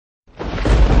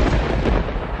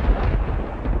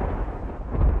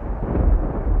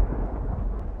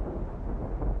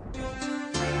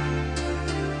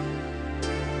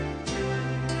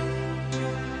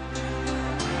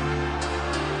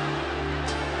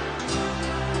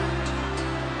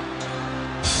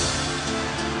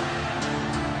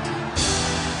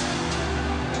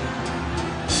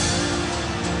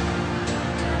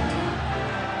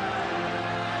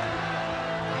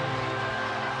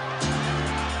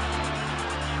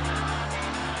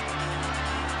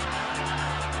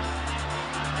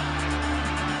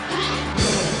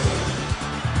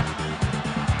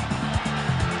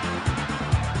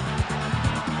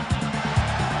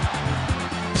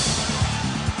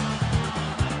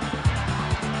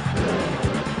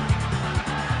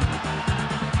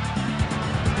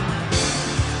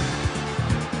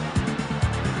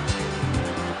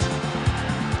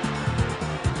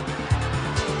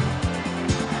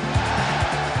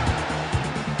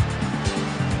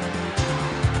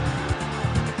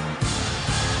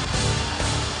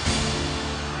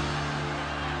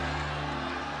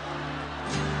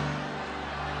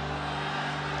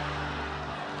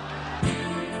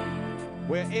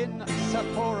We're in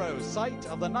Sapporo, site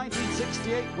of the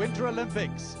 1968 Winter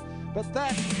Olympics. But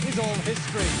that is all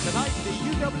history. Tonight, the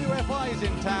UWF is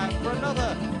in town for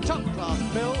another top-class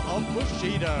bill of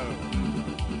Bushido.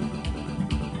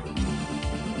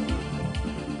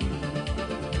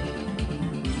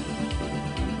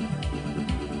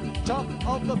 Top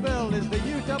of the bill is the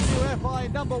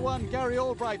UWFI #1 Gary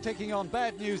Albright taking on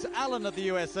Bad News Allen of the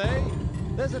USA.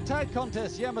 There's a tag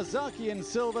contest, Yamazaki in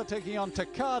silver taking on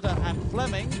Takada and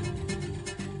Fleming.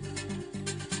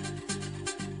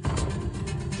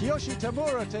 Kiyoshi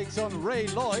Tamura takes on Ray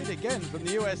Lloyd, again from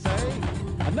the USA.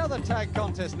 Another tag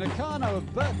contest, Nakano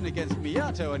and Burton against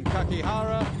Miyato and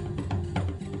Kakihara.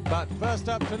 But first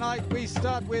up tonight, we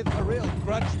start with a real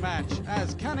grudge match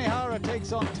as Kanehara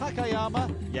takes on Takayama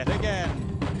yet again.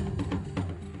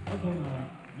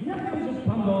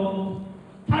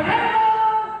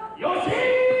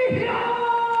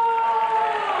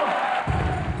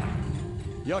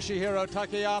 Yoshihiro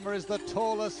Takayama is the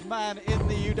tallest man in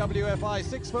the UWFI,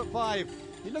 6'5".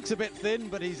 He looks a bit thin,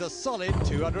 but he's a solid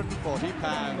 240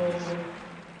 pounds.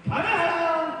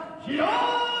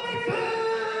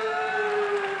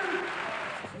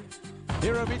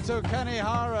 Hiromitsu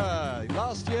Kanehara,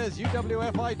 last year's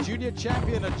UWFI junior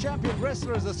champion, a champion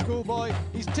wrestler as a schoolboy.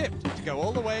 He's tipped to go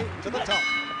all the way to the top.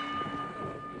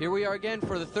 Here we are again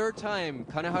for the third time,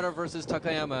 Kanehara versus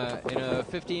Takayama in a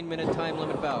 15-minute time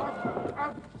limit bout.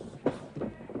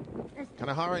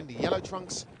 Kanehara in the yellow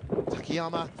trunks,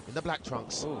 Takayama in the black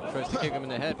trunks. Ooh, tries to kick him in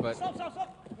the head, but...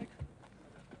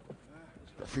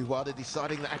 Referee Wada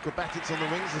deciding that acrobatics on the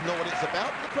rings is not what it's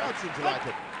about. The crowd seem to like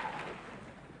it.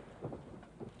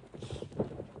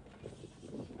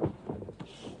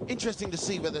 Interesting to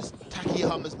see whether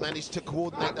Takayama's managed to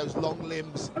coordinate those long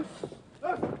limbs.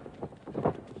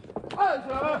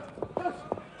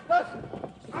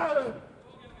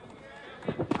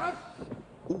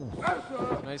 Ooh.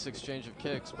 Nice exchange of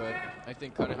kicks, but I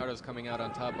think Kanehara's coming out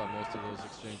on top on most of those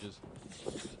exchanges.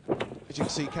 As you can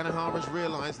see, Kanehara's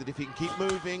realised that if he can keep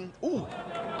moving... Ooh!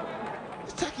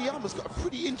 Takayama's got a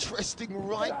pretty interesting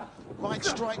right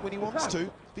strike when he wants to.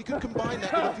 If he could combine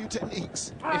that with a few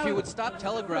techniques. If he would stop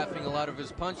telegraphing a lot of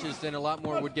his punches, then a lot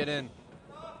more would get in.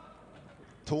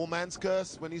 Tall man's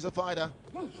curse when he's a fighter.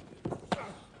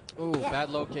 Ooh, bad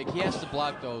low kick. He has to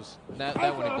block those. That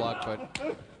one he blocked, but...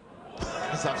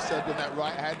 As I've said, when that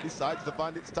right hand decides to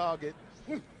find its target.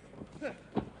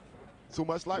 It's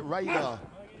almost like radar.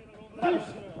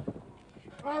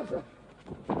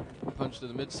 Punch to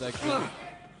the midsection.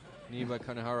 Knee by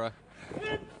Kanehara.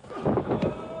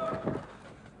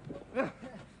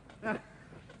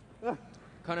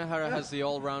 Kanehara has the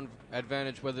all-round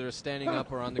advantage, whether they're standing up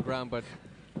or on the ground, but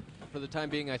for the time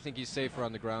being, I think he's safer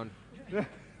on the ground.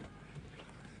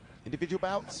 Individual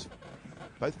bouts.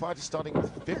 Both fighters starting with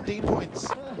 15 points.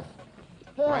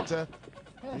 Fighter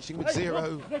finishing with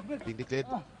 0, being declared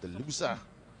the loser.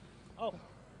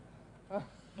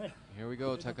 Here we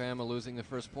go, Takayama losing the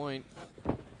first point.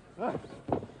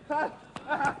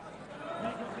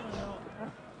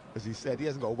 As he said, he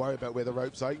hasn't got to worry about where the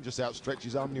ropes are. He can just outstretch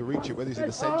his arm and you reach it, whether he's in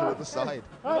the center or the side.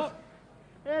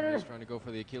 He's trying to go for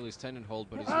the Achilles tendon hold,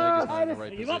 but his leg is not in the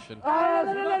right position.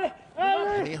 Now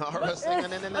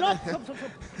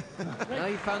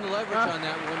he found the leverage on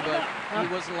that one, but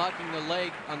he wasn't locking the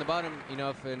leg on the bottom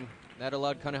enough, and that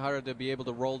allowed Kanehara to be able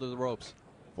to roll to the ropes.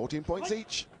 14 points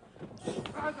each.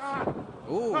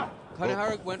 Ooh,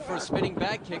 Kanehara went for a spinning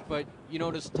back kick, but you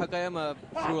notice Takayama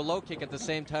threw a low kick at the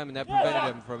same time, and that prevented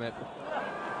him from it.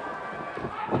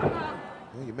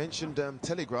 Well, you mentioned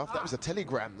telegraph. That was a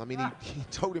telegram. I mean, he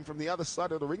told him from the other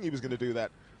side of the ring he was going to do that.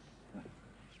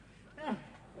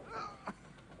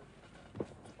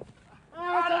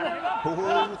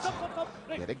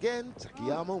 Yet again,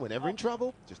 Takayama, whenever in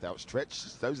trouble, just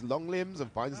outstretches those long limbs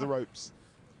and finds the ropes.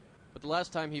 But the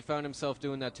last time he found himself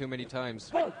doing that too many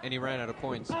times, and he ran out of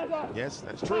points. Yes,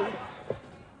 that's true.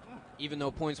 Even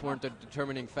though points weren't the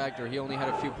determining factor, he only had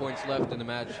a few points left in the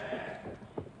match.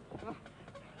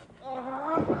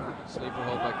 Sleeper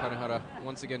hold by Kanehara,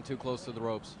 once again too close to the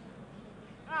ropes.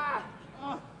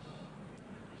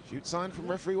 Shoot sign from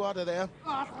referee Wada there.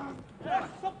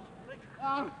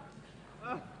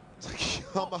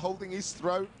 Takayama holding his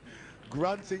throat,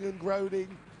 grunting and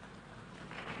groaning.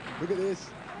 Look at this.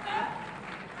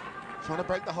 Trying to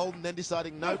break the hold and then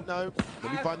deciding, no, let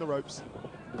me find the ropes.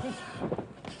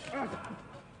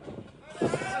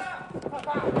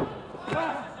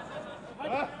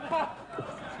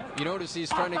 You notice he's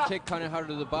trying to kick Kanehara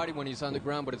to the body when he's on the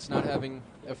ground, but it's not having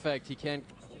effect. He can't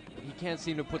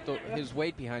seem to put his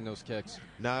weight behind those kicks.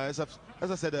 No, as I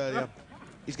said earlier,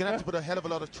 he's going to have to put a hell of a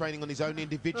lot of training on his own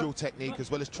individual technique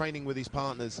as well as training with his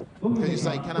partners. Because you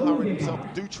say, Kanehara and himself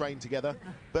do train together,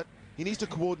 but he needs to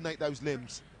coordinate those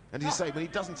limbs. And as you say, when he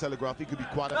doesn't telegraph, he could be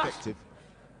quite effective.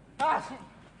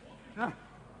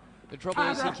 The trouble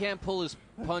is he can't pull his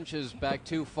punches back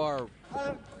too far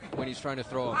when he's trying to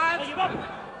throw them.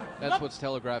 That's what's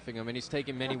telegraphing him, and he's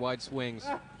taking many wide swings.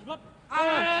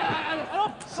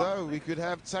 So we could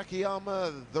have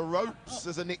Takayama the Ropes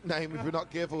as a nickname if we're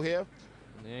not careful here.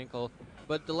 The ankle.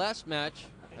 But the last match,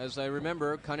 as I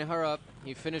remember, Kanehara,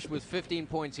 he finished with 15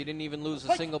 points. He didn't even lose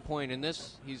a single point. In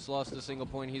this, he's lost a single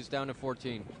point. He's down to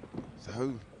 14.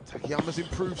 So Takayama's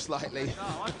improved slightly.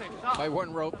 By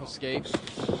one rope escape.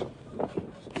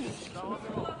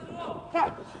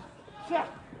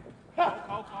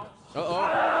 Uh-oh.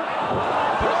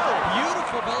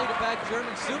 Beautiful belly-to-back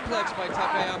German suplex by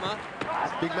Takayama.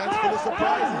 This big man's full of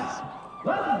surprises.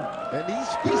 And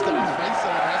he's got his face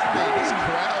on, hasn't he? This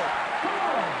crowd.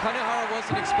 Kanehara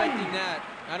wasn't expecting that.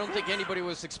 I don't think anybody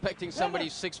was expecting somebody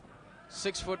 6'5"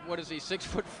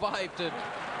 to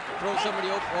throw somebody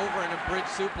over in a bridge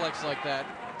suplex like that.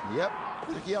 Yep,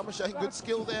 Takayama showing good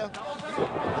skill there.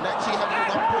 And actually having a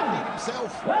 1-point lead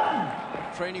himself.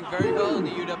 Training very well in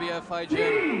the UWF high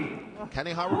gym.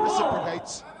 Kanehara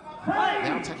reciprocates.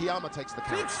 Now Takayama takes the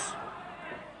count. 6,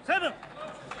 7.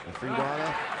 Referee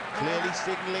Wada clearly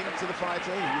signaling to the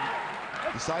fighter.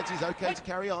 He decides he's okay to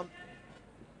carry on.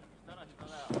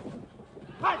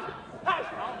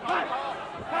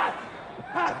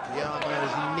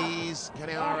 Takayama's knees,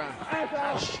 Kanehara.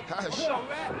 Hush, hush.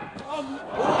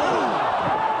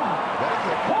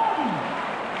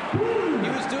 He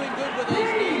was doing good with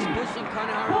those knees, pushing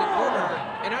Kanehara in the corner.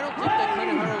 And I don't think that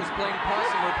Kanehara was playing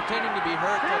possum or pretending to be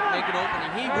hurt to make an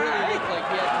opening. He really looked like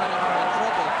he had Kanehara in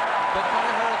trouble. But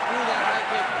Kanehara threw that high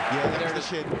kick. Yeah, that was the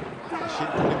shin. The shin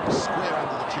put him square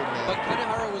under the chin there. But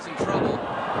Kanehara was in trouble.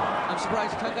 I'm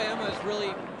surprised Takayama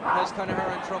has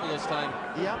Kanehara in trouble this time.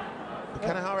 Yeah, but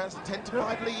Kanehara has a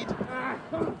 10-5 lead.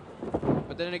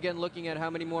 But then again, looking at how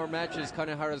many more matches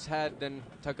Kanehara's had than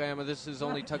Takayama, this is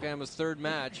only Takayama's third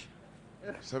match.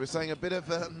 So we're saying a bit of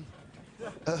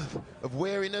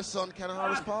wariness on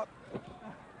Kanehara's part.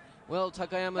 Well,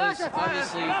 Takayama is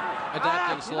obviously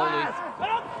adapting slowly.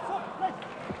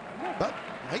 But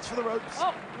waits for the ropes.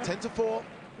 10-4.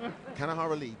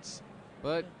 Kanehara leads.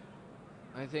 But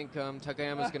I think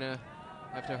Takayama's going to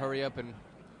have to hurry up and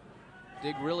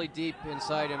dig really deep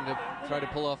inside him to try to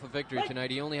pull off a victory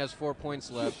tonight. He only has 4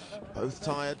 points left. Both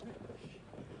tired.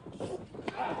 Ooh,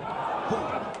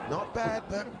 not bad,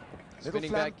 but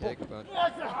spinning back kick, but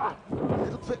a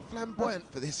little bit flamboyant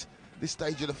for this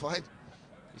stage of the fight.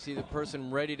 You see the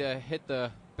person ready to hit the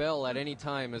bell at any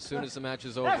time as soon as the match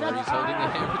is over. He's holding the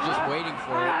hammer, just waiting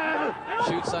for it.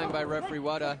 Shoot sign by referee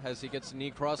Wada as he gets a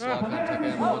knee crosslock on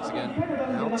Takayama once again.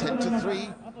 Now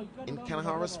 10-3 in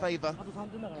Kanehara's favor.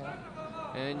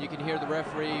 And you can hear the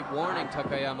referee warning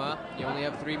Takayama. You only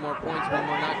have 3 more points, 1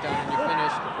 more knockdown, and you're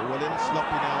finished. Well, a little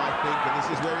sloppy now, I think, and this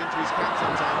is where injuries can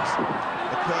sometimes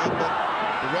occur, but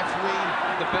the referee...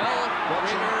 The bell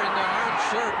ringer in the orange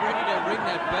shirt, ready to ring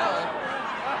that bell.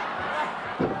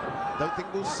 Don't think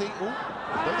we'll see... Ooh,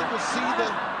 don't think we'll see the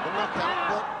knockout,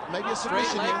 but maybe a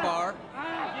submission. Straight leg bar.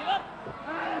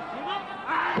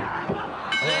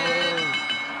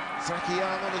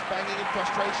 Takayama was banging in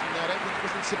frustration there. I don't think it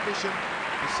was in submission.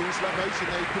 You see slow motion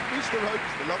there. He couldn't reach the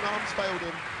ropes. The long arms failed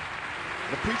him.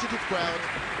 An appreciative crowd.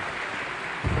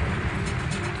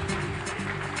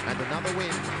 And another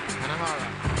win, Kanehara.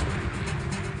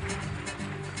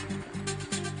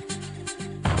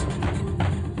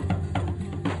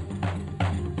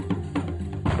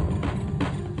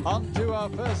 On to our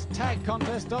first tag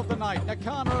contest of the night.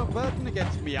 Nakano and Burton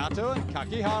against Miyato and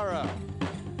Kakihara.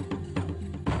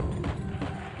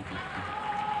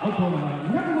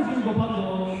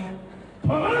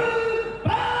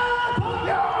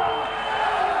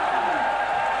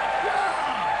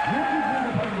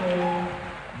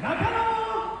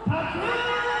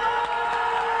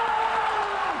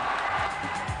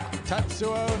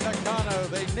 Tatsuo Nakano,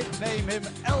 they nickname him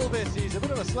Elvis. He's a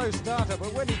bit of a slow starter,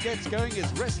 but when he gets going, his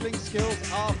wrestling skills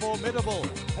are formidable.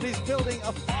 And he's building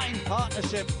a fine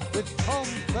partnership with Tom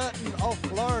Burton of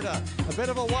Florida. A bit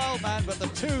of a wild man, but the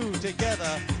two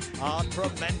together are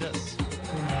tremendous.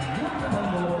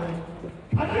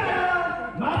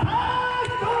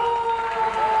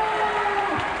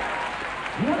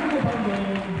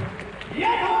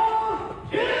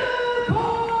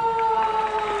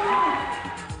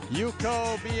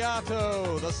 Yuko Miyato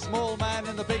Miyato, the small man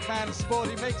in the big man sport.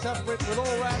 He makes up for it with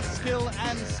all-round skill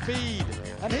and speed.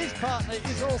 And his partner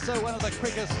is also one of the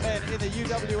quickest men in the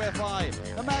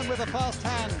UWFI, the man with the fast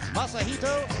hands,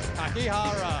 Masahito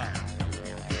Kakihara.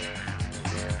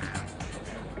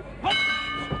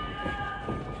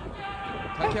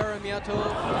 Kakihara Miyato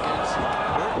against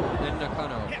Burton and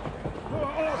Nakano.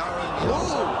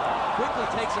 Ooh, quickly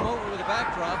takes him over with a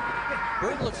backdrop.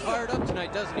 Burton looks fired up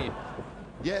tonight, doesn't he?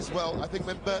 Yes, well, I think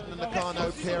when Burton and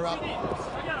Nakano pair up,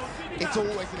 it's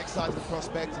always an exciting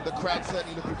prospect, and the crowd's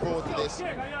certainly looking forward to this.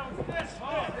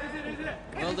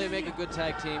 Well, they make a good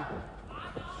tag team.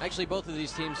 Actually, both of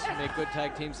these teams make good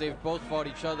tag teams. They've both fought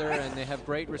each other, and they have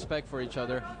great respect for each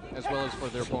other, as well as for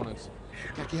their opponents.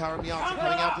 Kakihara Miyato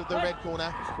coming out of the red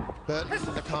corner, Burton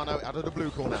and Nakano out of the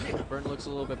blue corner. Burton looks a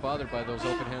little bit bothered by those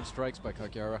open hand strikes by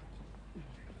Kakihara.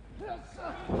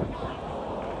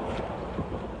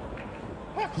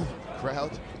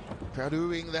 Crowd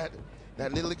oohing that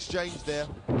little exchange there.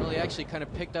 Well, he actually kind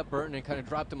of picked up Burton and kind of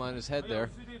dropped him on his head there.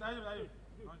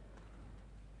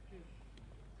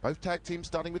 Both tag teams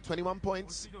starting with 21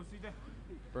 points.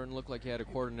 Burton looked like he had a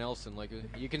quarter Nelson. Like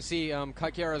you can see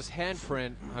Kakihara's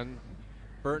handprint on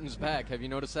Burton's back. Have you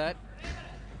noticed that?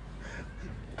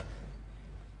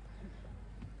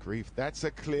 Grief, that's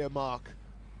a clear mark.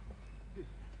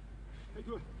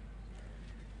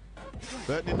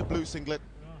 Burton in the blue singlet,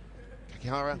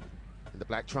 Kakihara in the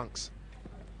black trunks.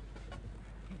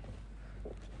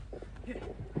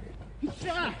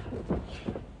 Kakihara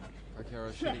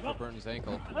shooting for Burton's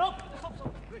ankle.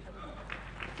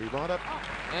 Reward up.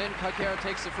 And Kakihara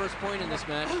takes the first point in this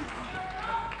match.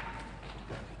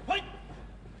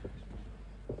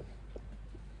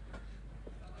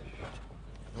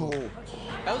 Oh.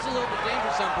 That was a little bit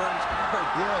dangerous on Burton's part.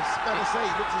 Yes, gotta say,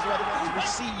 he looks as though he wants to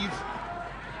receive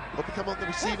or become on the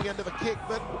receiving end of a kick,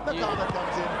 but Nakano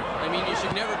comes in. I mean, you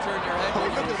should never turn your head when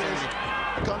Look you're at this. receiving.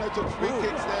 Nakano took 3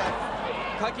 kicks there.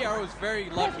 Kakihara was very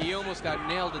lucky. He almost got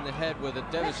nailed in the head with a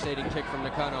devastating kick from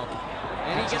Nakano.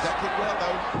 And he gets that kick well,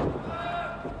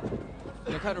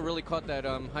 though. Nakano really caught that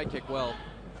high kick well.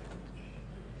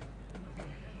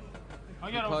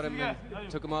 He caught him and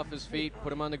took him off his feet,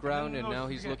 put him on the ground, and now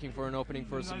he's looking for an opening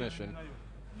for a submission.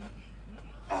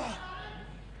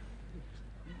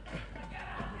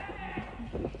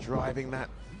 Driving that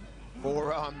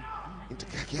forearm into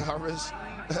Kakihara's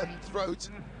throat.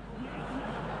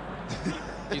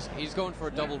 He's going for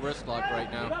a double wrist lock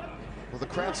right now. Well, the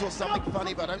crowd saw something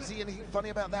funny, but I don't see anything funny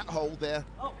about that hold there.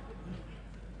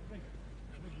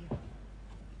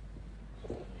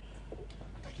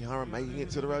 Kakihara making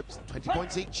it to the ropes, 20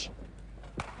 points each.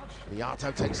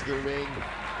 Miyato takes the ring.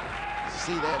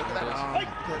 See there, look at that arm, look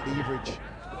at that leverage.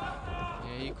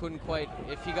 Yeah, he couldn't quite,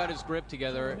 if he got his grip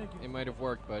together, it might have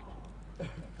worked, but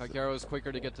Kakihara was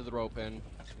quicker to get to the rope, and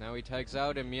now he tags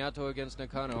out, and Miyato against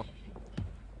Nakano.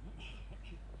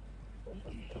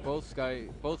 Both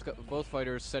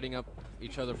fighters setting up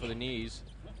each other for the knees.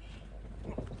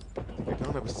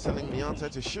 Nakano was telling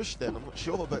Miyato to shush then, I'm not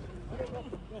sure, but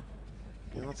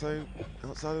Miyato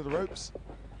outside of the ropes.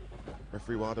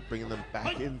 Referee Wilder bringing them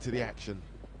back into the action.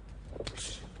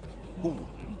 Ooh.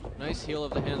 Nice heel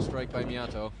of the hand strike by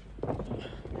Miyato.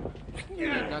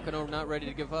 And Nakano not ready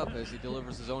to give up as he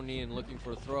delivers his own knee and looking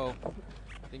for a throw.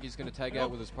 I think he's going to tag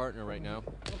out with his partner right now.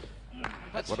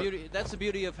 That's the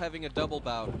beauty of having a double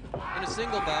bout. In a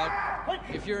single bout,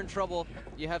 if you're in trouble,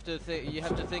 you have to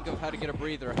think of how to get a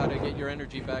breather, how to get your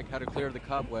energy back, how to clear the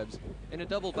cobwebs. In a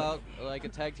double bout, like a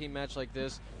tag team match like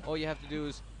this, all you have to do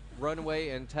is run away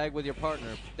and tag with your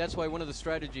partner. That's why one of the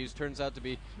strategies turns out to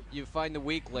be you find the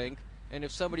weak link, and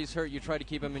if somebody's hurt, you try to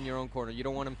keep him in your own corner. You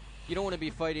don't want to be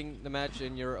fighting the match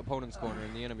in your opponent's corner,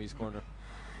 in the enemy's corner.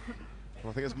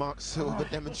 Well, I think as Mark Silver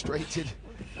demonstrated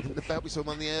in the bout we saw him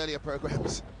on the earlier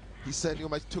programs, he certainly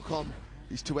almost took on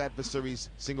these two adversaries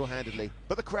single-handedly.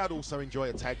 But the crowd also enjoy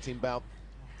a tag team bout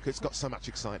because it's got so much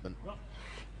excitement.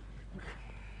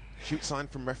 Shoot sign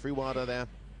from referee Wada there.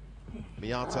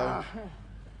 Miyato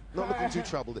not looking too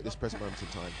troubled at this present moment in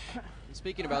time. And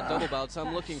speaking about double bouts,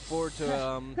 I'm looking forward to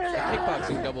a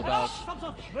kickboxing double bout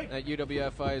that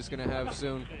UWFI is going to have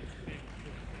soon.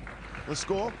 The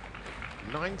score,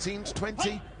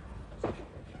 19-20.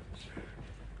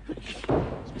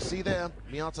 As we see there,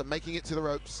 Miyato making it to the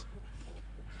ropes.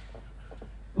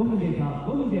 What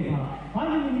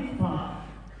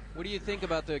do you think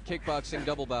about the kickboxing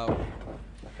double bout?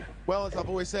 Well, as I've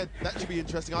always said, that should be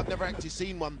interesting. I've never actually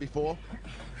seen one before.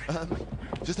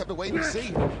 Just have to wait and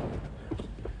see.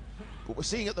 What we're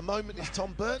seeing at the moment is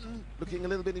Tom Burton looking a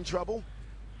little bit in trouble.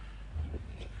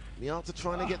 Miyato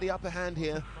trying to get the upper hand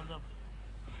here.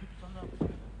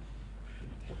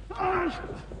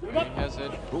 He has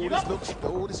it.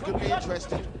 This could be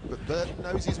interesting, but Burton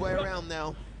knows his way around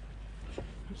now.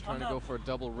 He's trying to go for a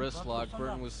double wrist lock.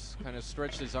 Burton was kind of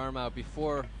stretched his arm out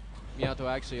before Miyato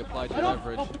actually applied the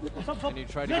leverage, and he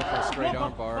tried to go for a straight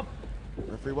arm bar.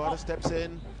 Referee Wada steps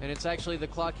in. And it's actually the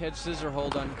clock head scissor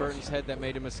hold on Burton's head that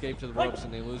made him escape to the ropes,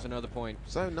 and they lose another point.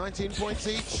 So 19 points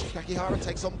each. Kakihara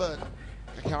takes on Burton.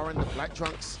 Kakihara in the black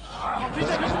trunks. Burton in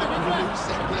the blue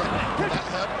singlet. That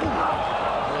hurt.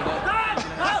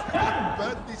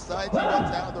 Burton decides he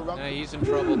wants out of the ring. Yeah, he's in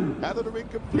trouble. Out of the ring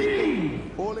completely.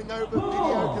 Falling over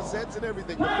video cassettes and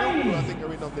everything. The film crew, I think,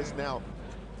 are in on this now.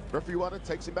 Referee Wada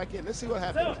takes him back in. Let's see what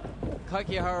happens.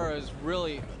 Kakihara is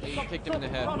really, he kicked him in the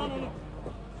head.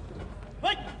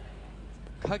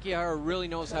 Kakihara really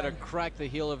knows how to crack the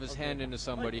heel of his hand into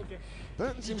somebody.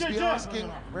 Burton seems to be asking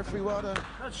referee Wada.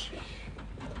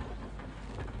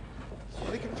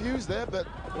 Really confused there, but...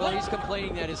 Well, he's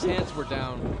complaining that his hands were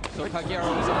down, so Kakihara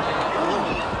was able to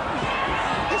get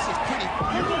This is pretty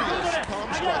furious palm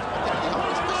strike by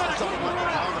Kakihara, especially someone like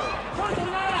Nakano.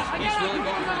 He's really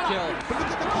going for the kill. But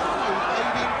look at Nakano,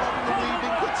 evading, bobbing and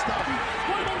weaving, good stuff.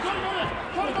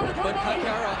 But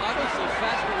Kakihara obviously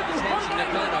faster with his hands than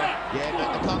Nakano. Yeah,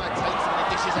 but Nakano takes him and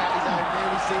dishes out his own. There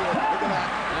we see it. Look at that.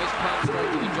 Nice palm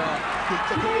strike to the jaw. He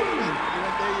took all of it. He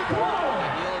went, there you go. The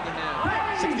heel of the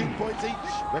hand. 16 points each.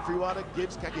 Referee Wada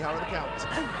gives Kakihara the count.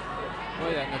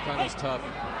 Boy, that Nakano's tough.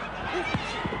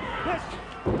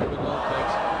 Good low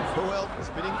kicks. Oh well,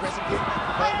 spinning crescent kick,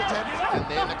 failed attempt, and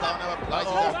then Nakano applies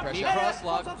his own pressure. Knee cross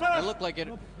lock. It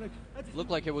looked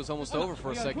like it was almost over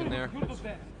for a second there.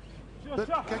 But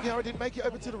Kakihara didn't make it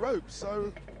over to the ropes,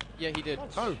 so... Yeah, he did.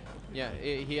 Oh. Yeah,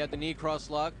 he had the knee cross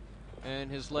lock,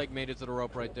 and his leg made it to the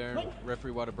rope right there.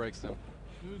 Referee Wada breaks them.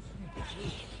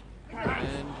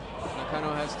 And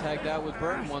Nakano has tagged out with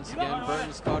Burton once again.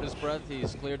 Burton's caught his breath.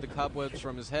 He's cleared the cobwebs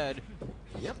from his head.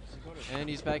 Yep. And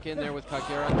he's back in there with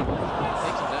Kakihara. Takes him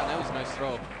down. That was a nice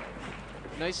throw.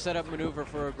 Nice setup maneuver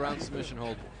for a ground submission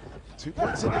hold. 2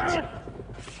 points in it.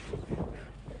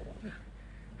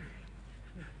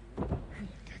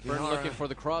 Burton looking for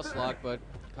the cross lock, but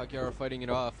Kakihara fighting it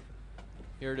off.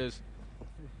 Here it is.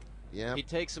 Yeah. He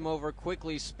takes him over,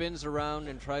 quickly spins around,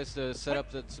 and tries to set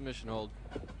up the submission hold.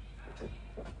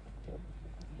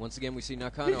 Once again, we see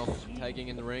Nakano tagging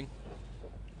in the ring.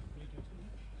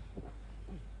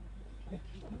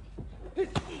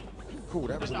 Cool,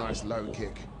 that was a nice low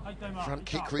kick. Front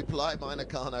kick reply by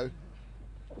Nakano.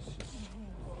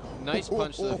 Nice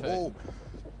punch to the face.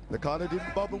 Nakano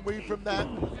didn't bob and weave from that.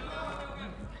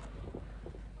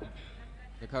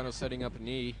 Nakano setting up a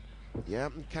knee. Yeah,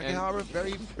 and Kakihara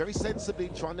very sensibly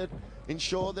trying to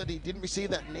ensure that he didn't receive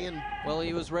that knee. And well,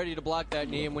 he was ready to block that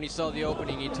knee, and when he saw the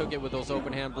opening, he took it with those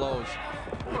open hand blows.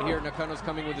 And here Nakano's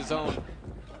coming with his own. Uh-oh,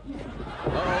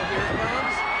 here it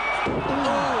comes.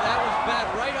 Oh, that was bad,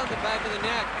 right on the back of the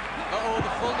neck. Uh-oh,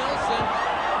 the full Nelson.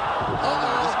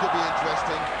 Uh-oh. This could be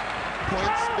interesting.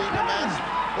 Points being amassed.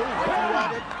 Oh, referee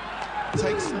Wada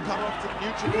takes Nakano off to the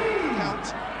neutral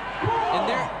count. And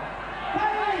there,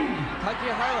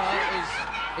 Kakihara is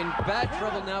in bad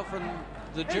trouble now from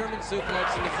the German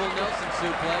suplex and the full Nelson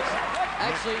suplex.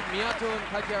 Actually, Miyato and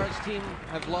Kakihara's team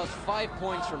have lost 5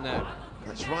 points from that.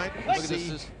 That's right. Look at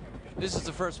this. This is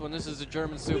the first one. This is a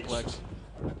German suplex.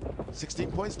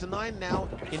 16 points to 9 now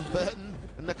in Burton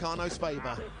and Nakano's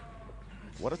favor.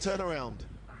 What a turnaround.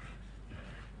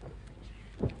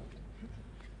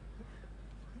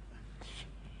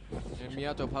 And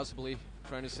Miyato possibly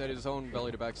trying to set his own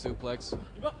belly-to-back suplex.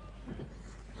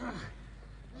 Half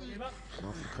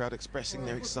the crowd expressing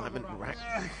their excitement,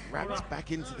 wrapped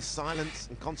back into the silence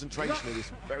and concentration of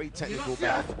this very technical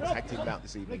tag team bout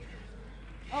this evening.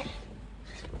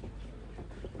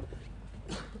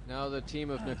 Now the team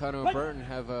of Nakano and Burton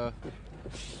have a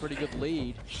pretty good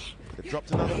lead. They've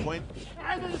dropped another point.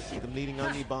 See them leading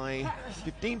only by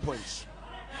 15 points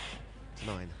to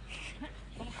 9.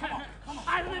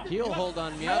 Heel hold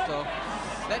on Miyato.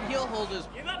 That heel hold has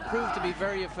proved to be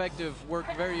very effective,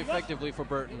 worked very effectively for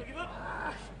Burton.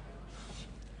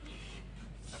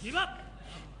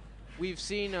 We've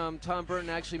seen Tom Burton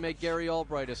actually make Gary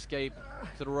Albright escape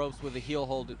to the ropes with a heel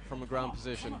hold from a ground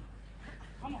position.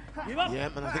 Yeah,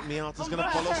 and I think Miyato's going to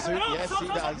follow suit. Yes, he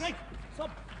does.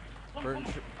 Burton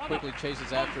quickly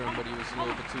chases after him, but he was a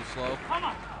little bit too slow.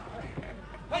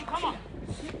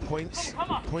 Points.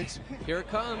 Here it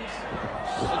comes.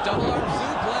 The double arm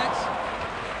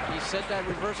suplex. He set that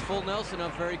reverse full Nelson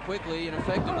up very quickly and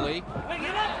effectively.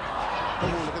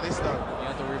 Oh, look at this though.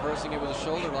 Miyato reversing it with a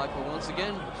shoulder lock, but once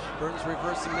again, Burton's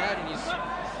reversing that, and he's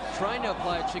trying to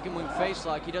apply a chicken wing face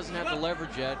lock. He doesn't have the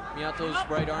leverage yet. Miyato's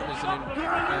right arm isn't in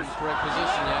correct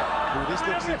position yet. Ooh, this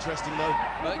looks interesting, though.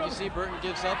 But you see Burton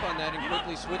gives up on that and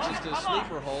quickly switches to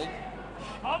sleeper hold.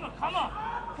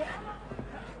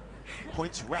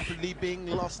 Points rapidly being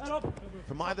lost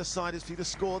from either side. As see the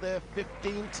score there,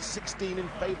 15-16 in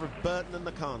favor of Burton and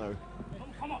Nakano.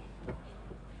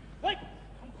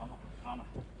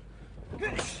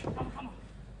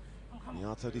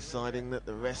 Miyato deciding that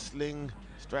the wrestling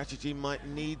strategy might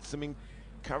need some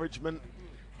encouragement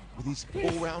with his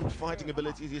all-round fighting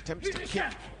abilities. He attempts to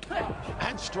kick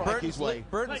and strike his way.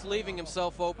 Burton's leaving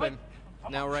himself open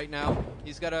now, right now.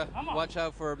 He's got to watch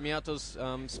out for Miyato's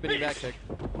spinning back kick.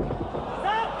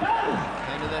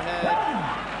 Hand to the head.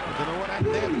 I don't know what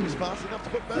happened there, but he was fast enough to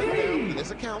put Burton down. But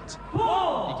there's a count.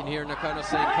 You can hear Nakano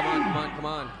saying, come on, come on, come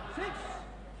on. 6,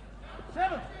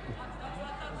 7.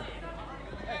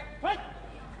 Fight.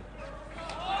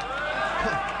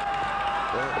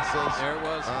 There it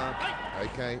was.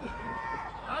 Okay.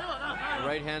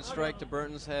 Right hand strike to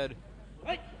Burton's head.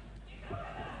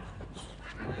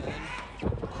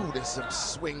 Ooh, there's some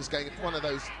swings going. One of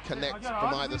those connects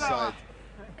from either side.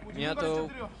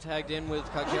 Miyato tagged in with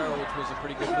Kakihara, which was a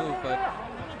pretty good move, but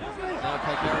now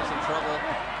Kakihara's in trouble.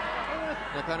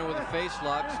 Nakano with a face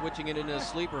lock, switching it into a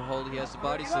sleeper hold. He has the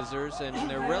body scissors, and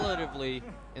they're relatively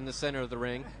in the center of the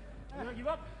ring.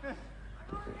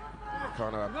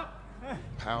 Nakano, a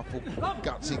powerful,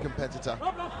 gutsy competitor.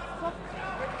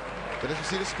 But as you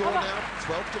see the score now,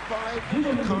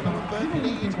 12-5, Nakano and Burton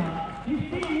lead.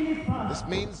 This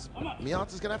means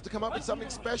Miyato's going to have to come up with something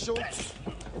special.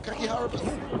 Kakihara,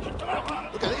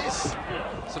 look at this.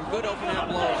 Some good open hand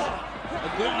blows.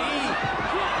 A good knee.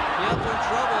 Miyato in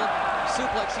trouble.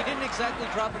 Suplex. He didn't exactly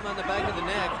drop him on the back of the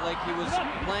neck like he was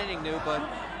planning to, but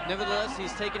nevertheless,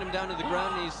 he's taking him down to the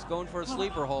ground and he's going for a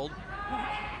sleeper hold.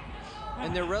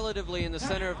 And they're relatively in the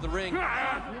center of the ring.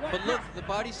 But look, the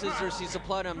body scissors he's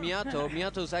applied on Miyato.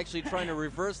 Miyato's actually trying to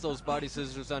reverse those body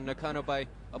scissors on Nakano by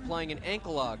applying an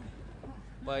ankle lock,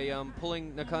 by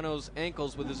pulling Nakano's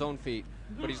ankles with his own feet.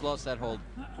 But he's lost that hold.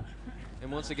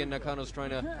 And once again, Nakano's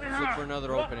trying to look for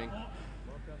another opening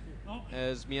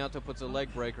as Miyato puts a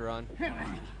leg breaker on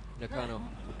Nakano.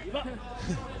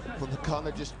 Well,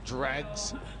 Nakano just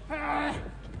drags Miyato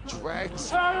back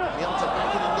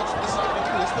in and looks for the side.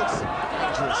 This looks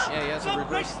dangerous. Yeah, he has a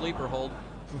reverse sleeper hold.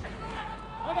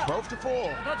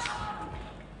 12-4.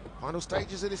 Final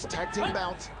stages of this tag team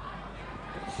bout.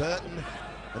 Burton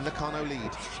and Nakano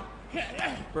lead.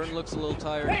 Burton looks a little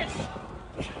tired.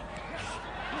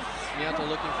 Miyato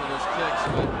looking for those kicks,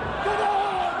 but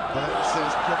Burton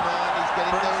says, come on, he's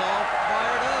getting Burton's those. all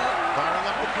fired up. Firing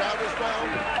up the crowd as well.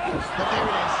 But there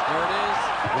it is. There it is.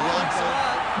 Miyato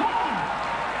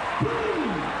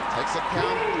takes a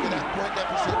count. Look at that point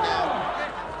deficit now.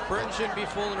 Burton shouldn't be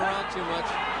fooling around too much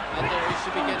out there. He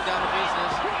should be getting down to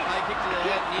business. High kick to the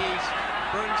head, knees.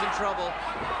 Burton's in trouble.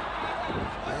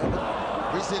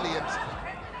 Resilient.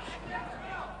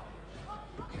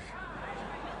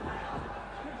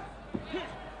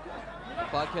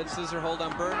 Clockhead scissor hold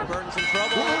on Burton. Burton's in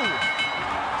trouble. Ooh.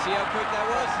 See how quick that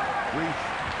was? Grief.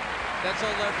 That's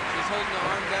all leverage. He's holding the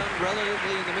arm down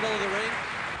relatively in the middle of the ring.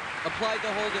 Applied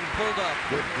the hold and pulled up.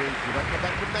 Good grief. You don't come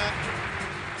back from that.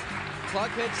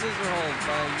 Clockhead scissor hold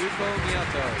by Yuko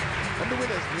Miyato. And the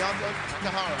winners, Miyato and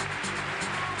Kakihara.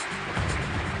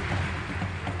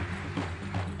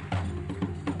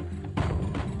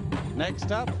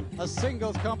 Next up, a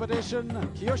singles competition,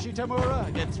 Kiyoshi Tamura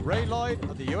against Ray Lloyd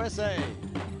of the USA.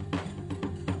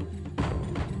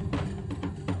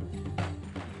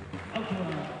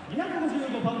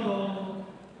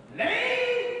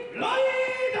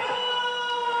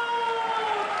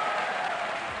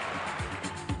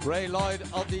 Ray Lloyd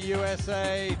of the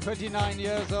USA, 29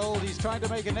 years old. He's trying to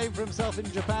make a name for himself in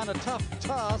Japan, a tough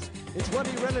task. It's what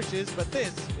he relishes, but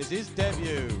this is his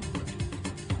debut.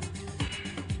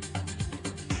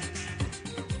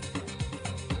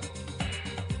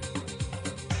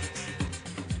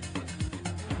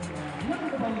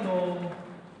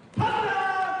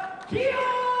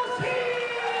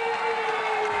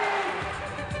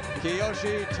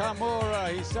 Kiyoshi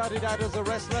Tamura, he started out as a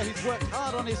wrestler, he's worked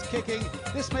hard on his kicking.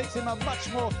 This makes him a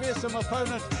much more fearsome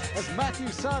opponent. As Matthew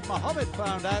Saad Muhammad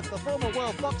found out, the former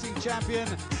world boxing champion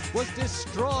was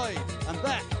destroyed. And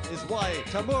that is why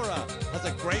Tamura has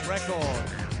a great record.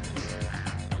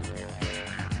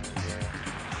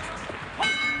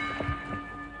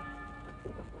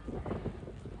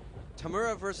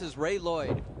 Tamura versus Ray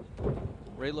Lloyd.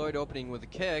 Ray Lloyd opening with a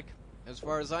kick. As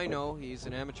far as I know, he's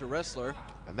an amateur wrestler.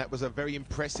 And that was a very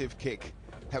impressive kick.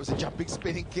 That was a jumping,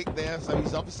 spinning kick there, so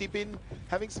he's obviously been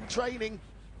having some training.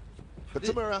 But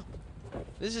Tamura.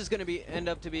 This is going to end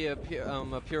up to be a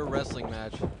pure wrestling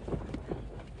match.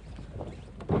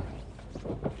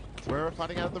 Tamura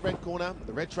fighting out of the red corner,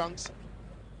 the red trunks.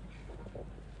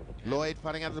 Lloyd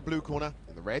fighting out of the blue corner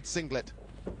in the red singlet.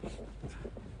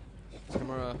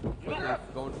 Tamura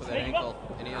going for that ankle,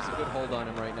 and he has a good hold on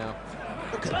him right now.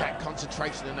 Look at that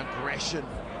concentration and aggression.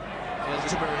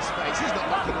 Tamura's face. He's not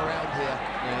looking around here.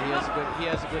 Yeah, he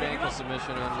has a good ankle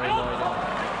submission on Ray Lloyd.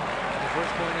 And the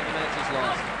first point of the match is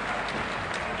lost.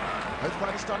 Both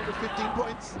fighters started with 15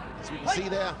 points, as we can see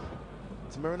there.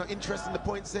 Tamura not interested in the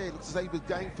points there. It looks as though he was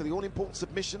going for the all-important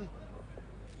submission.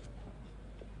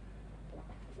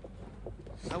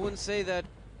 I wouldn't say that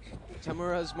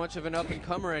Tamura is much of an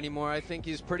up-and-comer anymore. I think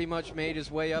he's pretty much made his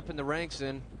way up in the ranks,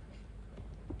 and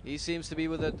he seems to be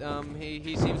with it.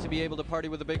 He seems to be able to party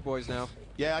with the big boys now.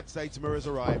 Yeah, I'd say Tamura's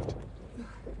arrived.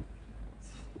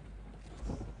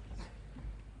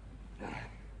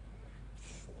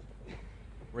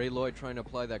 Ray Lloyd trying to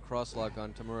apply that crosslock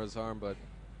on Tamura's arm, but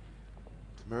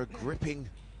Tamura gripping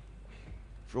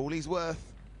for all he's worth.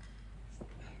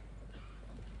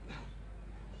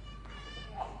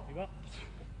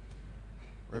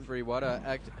 referee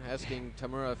Wada asking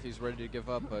Tamura if he's ready to give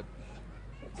up, but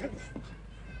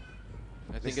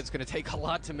I think it's going to take a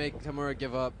lot to make Tamura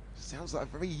give up. Sounds like a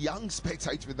very young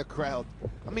spectator in the crowd.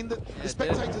 I mean, the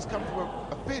spectators come from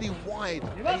a fairly wide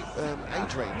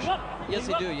age range. Yes,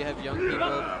 they do. You have young people, you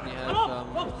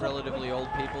have relatively old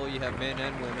people, you have men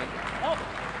and women.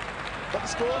 Got the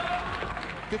score,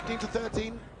 15-13,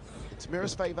 in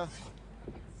Tamura's favor.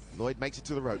 Lloyd makes it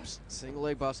to the ropes. Single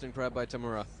leg Boston Crab by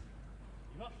Tamura.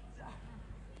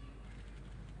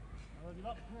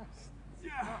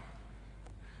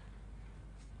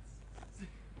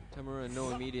 Tamura in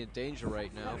no immediate danger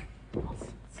right now.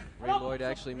 Ray Lloyd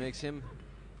actually makes him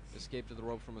escape to the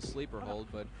rope from a sleeper hold,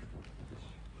 but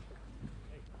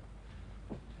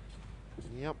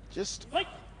yep, just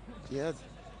yeah,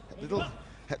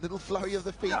 that little flurry of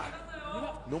the feet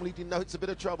normally denotes a bit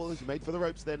of trouble. As you made for the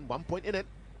ropes, then 1 point in it.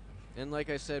 And like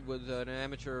I said, with an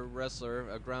amateur wrestler,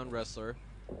 a ground wrestler,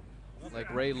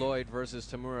 like Ray Lloyd versus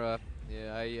Tamura,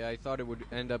 yeah, I thought it would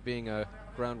end up being a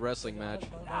ground wrestling match.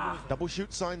 Double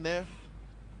shoot sign there.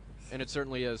 And it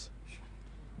certainly is.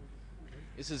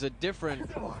 This is a different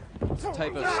type of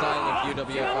style of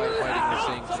UWF fighting we're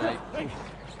seeing tonight.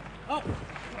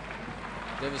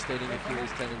 Devastating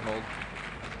Achilles tendon hold.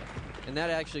 And that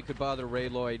actually could bother Ray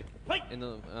Lloyd in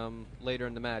the later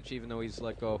in the match, even though he's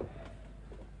let go.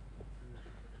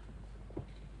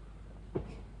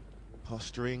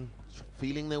 Posturing,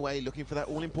 feeling their way, looking for that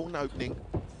all-important opening.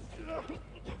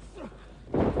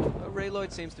 Ray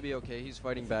Lloyd seems to be okay. He's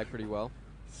fighting back pretty well.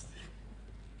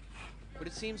 But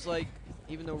it seems like,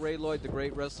 even though Ray Lloyd, the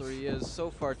great wrestler he is, so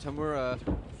far Tamura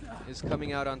is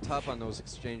coming out on top on those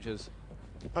exchanges.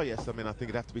 Oh yes, I mean, I think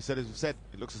it'd have to be said, as we've said,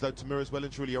 it looks as though Tamura's well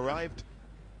and truly arrived.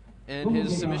 And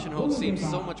his submission hold seems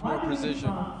so much more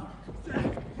precision.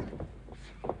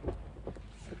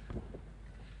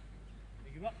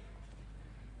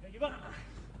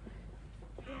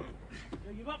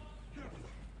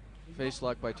 Face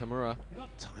lock by Tamura.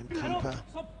 Timekeeper.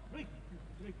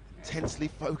 Tensely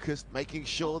focused, making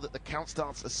sure that the count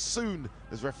starts as soon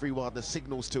as referee Wardner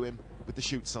signals to him with the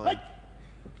shoot sign.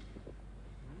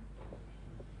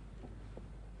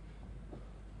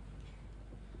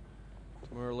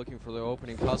 Tamura looking for the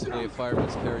opening, possibly a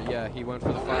fireman's carry. Yeah, he went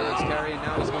for the fireman's carry, and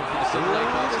now he's going for the single leg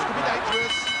cross. This could be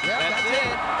dangerous. Yeah, that's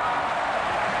it.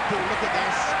 Oh, look at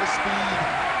this, the speed,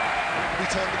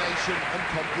 determination, and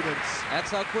confidence.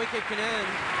 That's how quick it can end.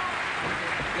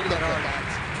 Look at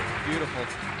that. Beautiful.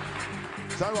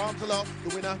 So arms aloft,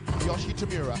 the winner, Yoshi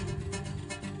Tamura.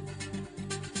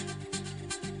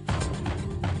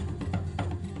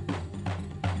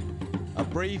 A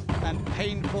brief and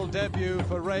painful debut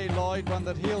for Ray Lloyd, one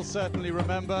that he'll certainly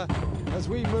remember, as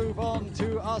we move on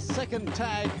to our second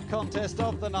tag contest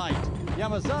of the night.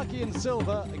 Yamazaki in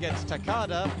silver against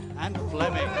Takada and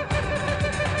Fleming.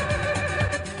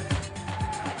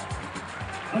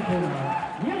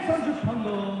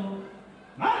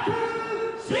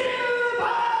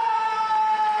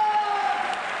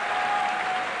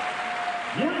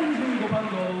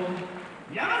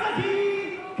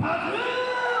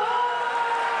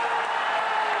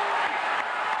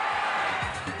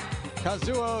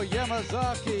 Kazuo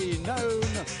Yamazaki, known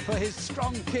for his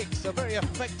strong kicks, a very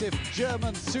effective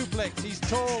German suplex. He's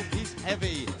tall, he's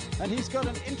heavy, and he's got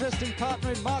an interesting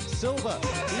partner in Mark Silver.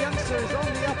 The youngster is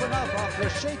on the up and up after a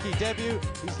shaky debut.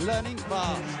 He's learning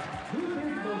fast.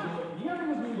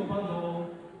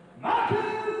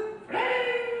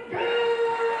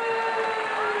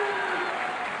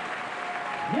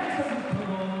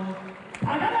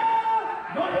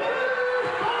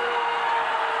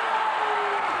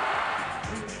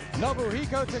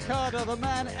 Nobuhiko Takada, the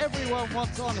man everyone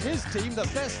wants on his team, the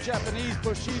best Japanese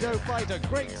Bushido fighter,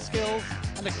 great skills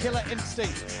and a killer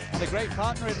instinct. And a great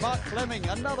partner in Mark Fleming,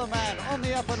 another man on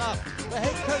the up and up, the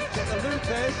head coach at the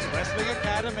Luthez Wrestling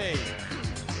Academy.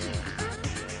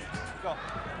 Go.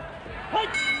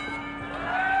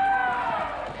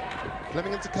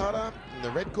 Fleming and Takada in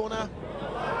the red corner.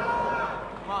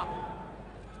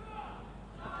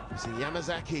 You see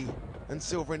Yamazaki and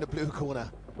Silver in the blue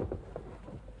corner.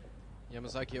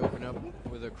 Yamazaki open up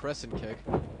with a crescent kick.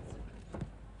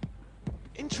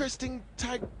 Interesting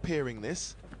tag pairing,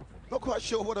 this. Not quite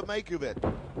sure what to make of it.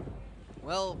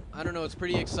 Well, I don't know. It's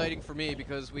pretty exciting for me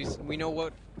because we know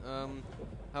what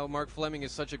how Mark Fleming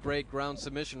is such a great ground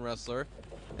submission wrestler,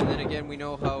 and then again we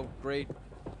know how great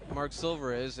Mark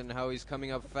Silver is and how he's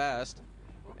coming up fast,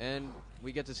 and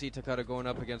we get to see Takada going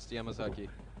up against Yamazaki.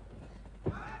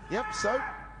 Yep, so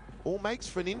all makes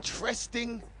for an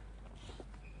interesting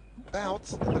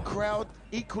bout, and the crowd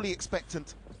equally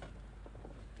expectant.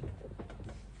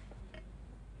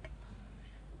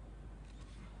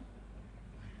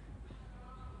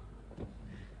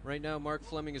 Right now, Mark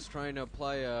Fleming is trying to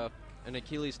apply an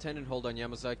Achilles tendon hold on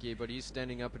Yamazaki, but he's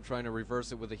standing up and trying to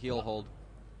reverse it with a heel hold.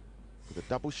 With a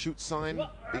double shoot sign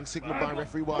being signaled by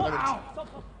referee Waller.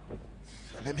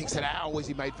 Fleming said, ow, as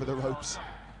he made for the ropes.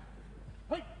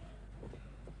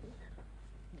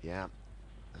 Yeah,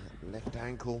 left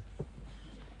ankle.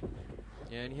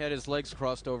 Yeah, and he had his legs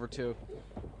crossed over too.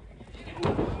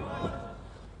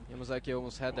 Yamazaki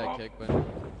almost had that kick, but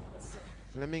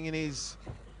Fleming in his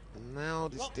now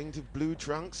distinctive blue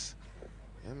trunks.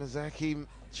 Yamazaki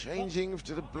changing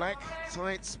to the black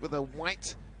tights with a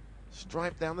white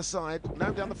stripe down the side,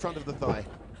 now down the front of the thigh.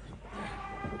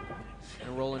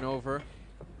 and rolling over,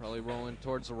 probably rolling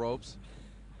towards the ropes.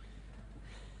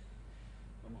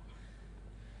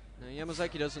 Now,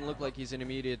 Yamazaki doesn't look like he's in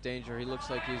immediate danger. He looks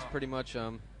like he's pretty much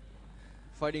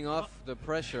fighting off the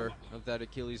pressure of that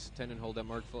Achilles tendon hold that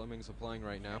Mark Fleming's applying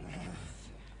right now.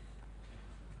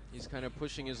 He's kind of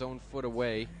pushing his own foot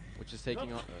away, which is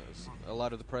taking a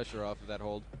lot of the pressure off of that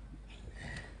hold.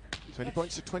 20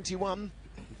 points to 21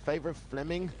 in favor of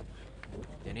Fleming.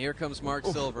 And here comes Mark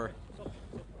Silver.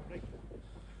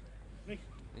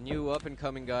 A new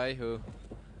up-and-coming guy who,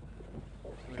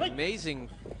 in an amazing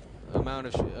amount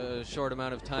of short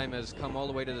amount of time, has come all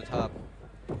the way to the top.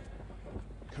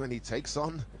 When he takes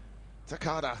on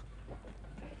Takada.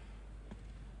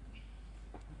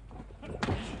 And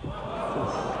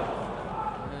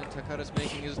Takada's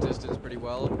making his distance pretty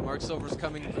well. Mark Silver's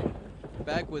coming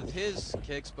back with his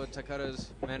kicks, but Takada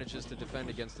manages to defend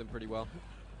against them pretty well.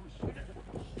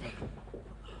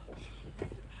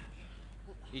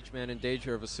 Each man in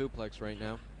danger of a suplex right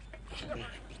now.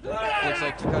 Looks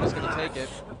like Takada's going to take it.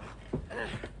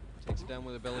 Takes it down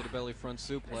with a belly-to-belly front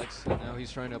suplex. Now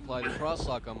he's trying to apply the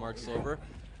crosslock on Mark Silver.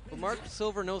 But Mark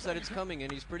Silver knows that it's coming,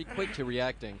 and he's pretty quick to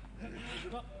reacting.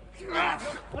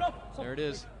 There it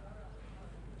is.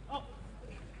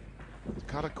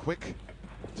 Takada quick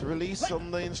to release on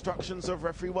the instructions of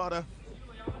referee Wada.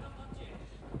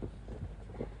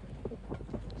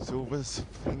 Silver's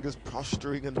fingers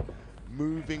posturing and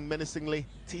moving menacingly,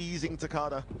 teasing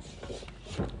Takada.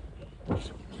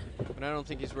 But I don't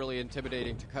think he's really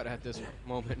intimidating Takada at this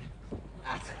moment.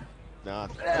 Nah,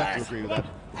 I have to agree with that.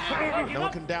 No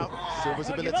one can doubt Silver's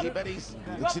ability, but he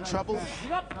looks in trouble.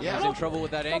 Yeah, He's in trouble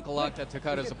with that ankle lock that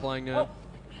Takada's applying now.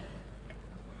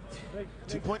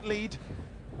 2-point lead.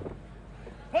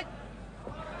 I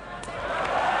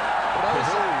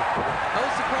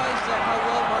was surprised at how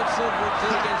well Mark Silver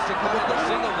did against Takada in the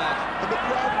single match. And the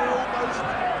crowd were almost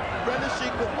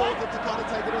relishing the thought that Takada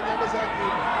taking on Yamazaki.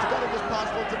 Takada just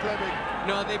passed on to Fleming.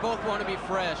 No, they both want to be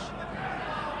fresh.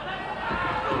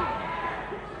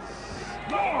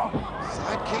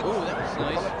 Side kick. Ooh, that was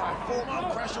nice. Followed by a forearm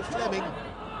crash of Fleming.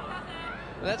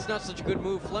 That's not such a good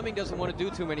move. Fleming doesn't want to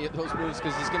do too many of those moves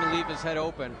because he's going to leave his head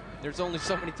open. There's only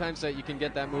so many times that you can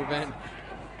get that move in.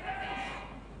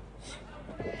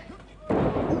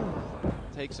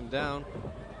 Takes him down.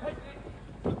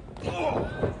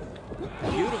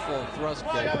 Beautiful thrust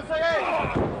kick.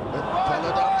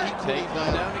 Followed up equally Takes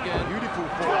him down again. Beautiful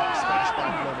forearm smash by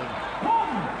Fleming.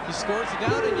 He scores it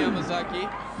down in Yamazaki.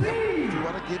 If you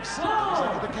want to give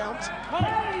Yamazaki the count.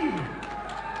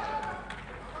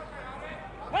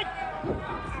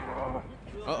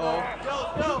 Uh-oh.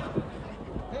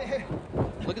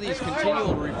 Look at these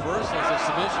continual reversals of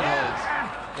submission holds.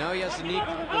 Now he has the knee,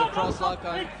 the cross lock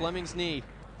on Fleming's knee.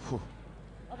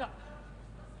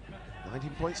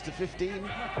 19 points to 15. And a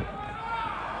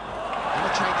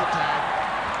change of tag.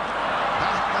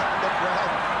 The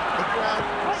crowd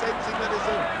sensing that it's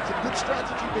a good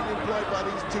strategy being enjoyed by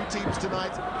these two teams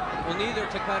tonight. Well, neither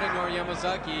Takada nor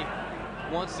Yamazaki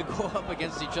wants to go up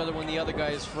against each other when the other guy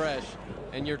is fresh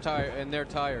and you're tired and they're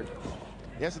tired.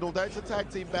 Yes, and although it's a tag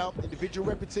team bout, individual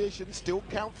repetitions still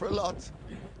count for a lot.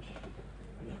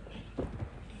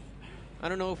 I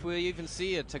don't know if we even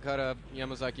see a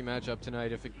Takada-Yamazaki matchup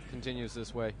tonight if it continues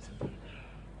this way.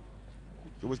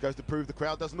 It always goes to prove the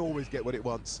crowd doesn't always get what it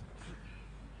wants.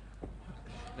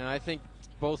 And I think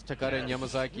both Takada and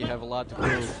Yamazaki have a lot to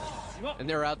prove. And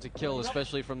they're out to kill,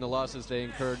 especially from the losses they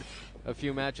incurred a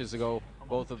few matches ago,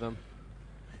 both of them.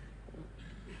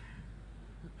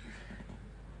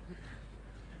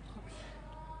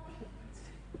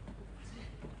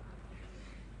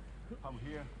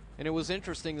 And it was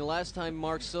interesting, the last time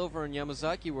Mark Silver and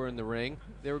Yamazaki were in the ring,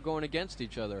 they were going against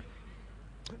each other.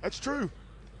 That's true.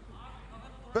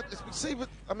 But see,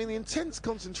 I mean, the intense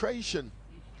concentration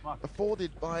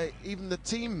afforded by even the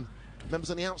team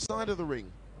members on the outside of the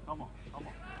ring,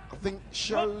 I think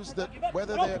shows that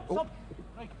whether they're... Oh.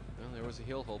 Well, there was a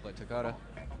heel hold by Takada.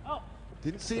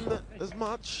 Didn't seem that as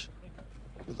much.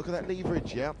 But look at that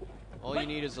leverage, yeah. All you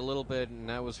need is a little bit, and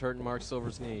that was hurting Mark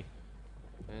Silver's knee.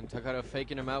 And Takada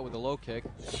faking him out with a low kick.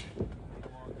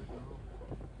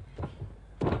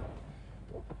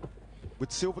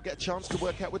 Would Silver get a chance to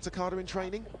work out with Takada in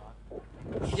training?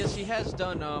 Yes, he has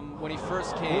done when he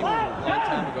first came a long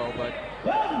time ago, but...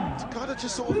 Takada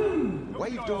just sort of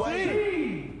waved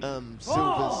away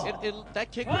Silver's...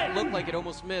 That kick looked like it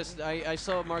almost missed. I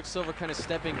saw Mark Silver kind of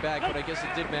stepping back, but I guess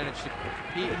it did manage to...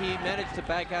 He managed to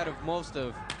back out of most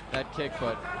of that kick,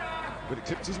 but... But it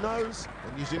clipped his nose,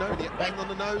 and usually when you get banged on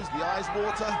the nose, the eyes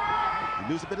water,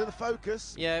 you lose a bit of the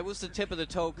focus. Yeah, it was the tip of the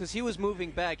toe, because he was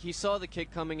moving back. He saw the kick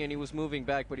coming, and he was moving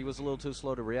back, but he was a little too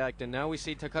slow to react. And now we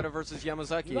see Takada versus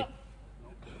Yamazaki.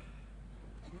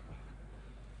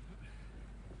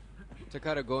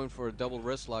 Takada going for a double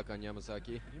wrist lock on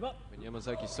Yamazaki. And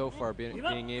Yamazaki so far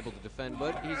being able to defend,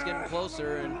 but he's getting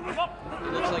closer, and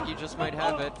it looks like he just might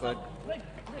have it, but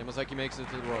Yamazaki makes it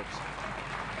to the ropes.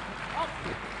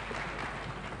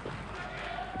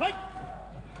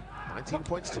 19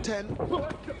 points to 10.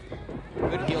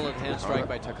 Good heel and hand strike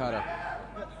by Takada.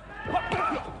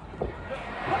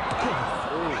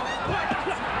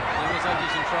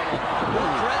 Yamazaki's in trouble.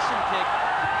 Crescent kick.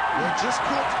 Yeah, just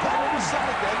caught Takada on the side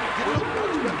again. Didn't look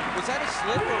much, but... Was that a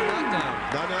slip or a knockdown?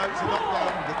 No, it's a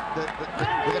knockdown.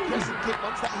 With a crescent kick,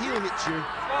 once that heel hits you,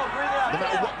 no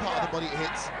matter what part of the body it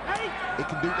hits, it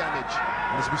can do damage.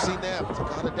 And as we've seen there,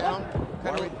 Takada down.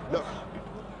 Look,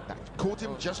 that caught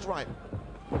him just right.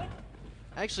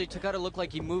 Actually, Takada looked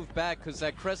like he moved back because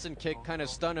that crescent kick kind of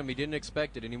stunned him. He didn't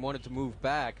expect it, and he wanted to move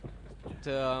back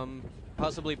to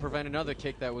possibly prevent another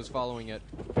kick that was following it.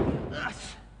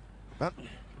 But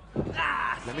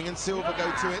Fleming and Silver go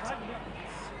to it.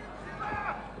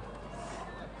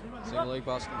 Single leg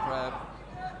Boston Crab.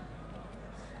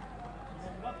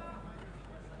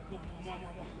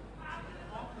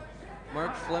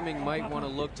 Mark Fleming might want to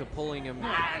look to pulling him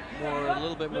a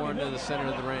little bit more into the center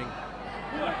of the ring.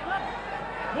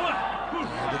 And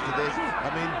look at this. I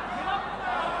mean,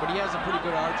 but he has a pretty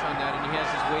good arch on that, and he has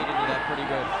his weight into that pretty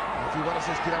good. If you want to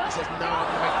say get up, he says no, I'm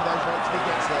going to wait for those votes till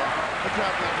he gets there. The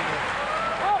crowd loving it.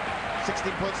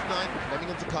 16 points to 9.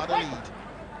 Fleming and Takada lead.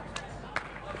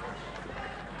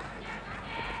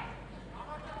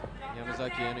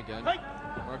 Yamazaki in again.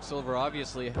 Mark Silver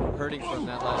obviously hurting from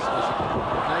that last session.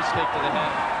 Nice kick to the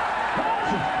head.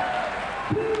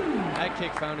 That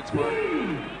kick found its mark.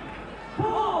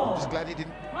 I'm just glad he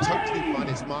didn't totally find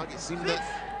his mark. It seemed that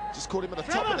just caught him at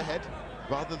the top of the head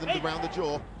rather than around the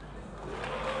jaw.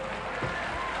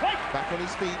 Back on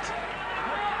his feet.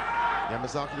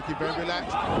 Yamazaki looking very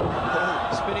relaxed.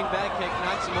 Oh, spinning back kick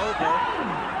knocks him over.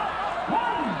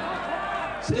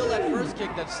 Still that first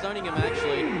kick that's stunning him,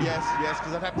 actually. Yes,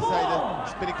 because I'd have to say the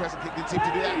spinning crescent kick didn't seem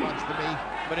to do that much for me.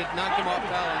 But it knocked him off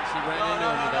balance. He ran into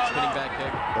him with that spinning back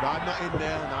kick. But I'm not in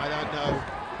there, and I don't know.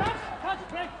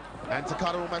 And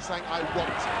Takada almost saying, I want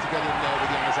to get in there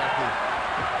with Yamazaki.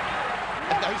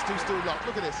 And those two still locked.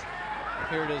 Look at this.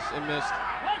 Here it is. It missed.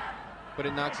 But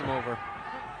it knocks him over.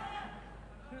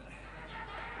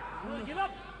 Give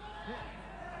up.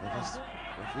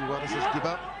 Everyone says give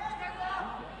up.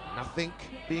 Nothing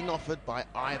being offered by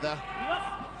either.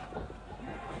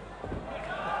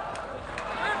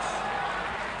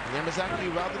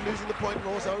 Yamazaki, rather than losing the point,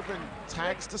 rolls over and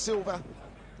tags to Silver.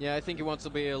 Yeah, I think he wants to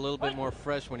be a little bit more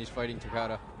fresh when he's fighting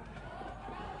Takada.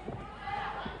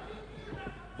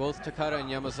 Both Takada and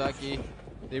Yamazaki,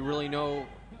 they really know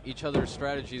each other's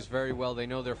strategies very well. They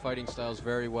know their fighting styles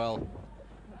very well.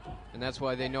 And that's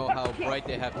why they know how bright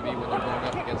they have to be when they're going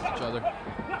up against each other.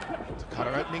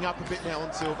 Takada opening up a bit now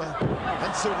on Silver,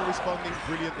 and Silver responding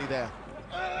brilliantly there.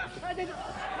 Ooh,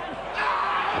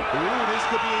 this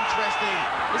could be interesting.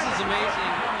 This is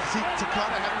amazing. See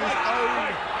Takada having his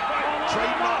own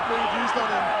trademark move used on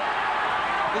him.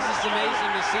 This is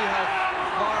amazing to see how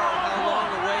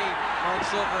long away Mark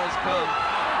Silver has come.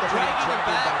 Dragging him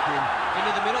back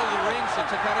into the middle of the ring so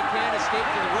Takada can't escape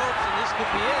to the ropes, and this could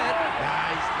be it.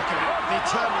 Nice, look at that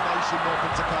determination there from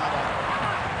Takada.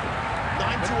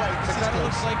 9 to 8. Takada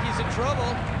looks like he's in trouble.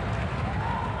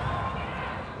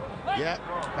 Yeah,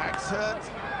 back's hurt.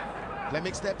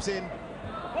 Fleming steps in.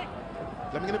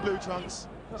 Fleming in the blue trunks,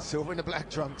 Silver in the black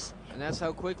trunks. And that's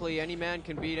how quickly any man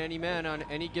can beat any man on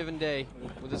any given day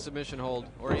with a submission hold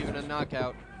or even a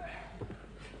knockout.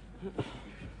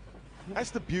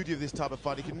 That's the beauty of this type of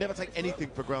fight. You can never take anything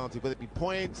for granted, whether it be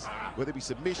points, whether it be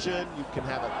submission. You can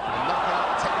have a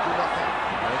knockout, technical knockout.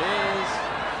 There it is.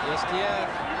 The STF.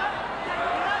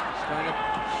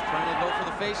 He's trying to go for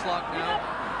the face lock now.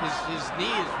 His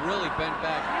knee is really bent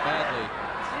back badly.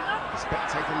 The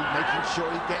spectator making sure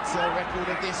he gets a record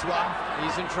of this one.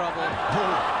 He's in trouble.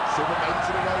 Pull. Silver made it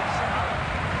to the ropes.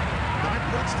 9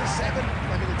 points to 7.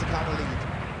 Fleming and Takada lead.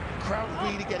 The crowd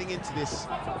really getting into this.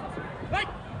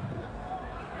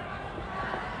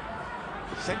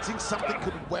 Sensing something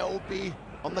could well be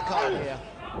on the card here.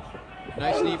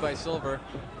 Nice knee by Silver.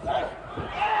 Ooh,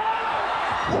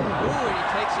 and he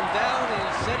takes him down and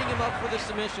he's setting him up for the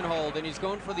submission hold, and he's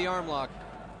going for the arm lock.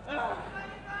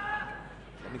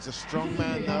 Fleming's a strong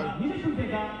man, though,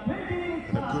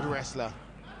 and a good wrestler.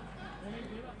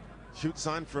 Shoot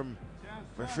sign from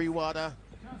referee Wada.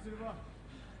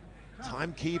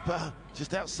 Timekeeper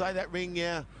just outside that ring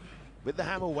here with the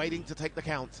hammer waiting to take the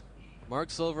count. Mark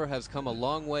Silver has come a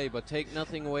long way, but take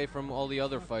nothing away from all the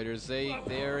other fighters.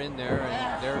 They're in there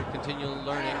and they're continually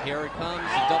learning. Here it comes,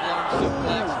 a double arm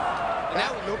suplex. And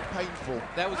that looked painful.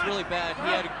 That was really bad.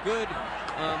 He had a good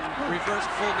reversed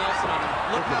full Nelson on him.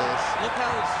 Look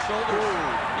how his shoulders,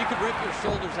 you could rip your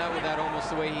shoulders out with that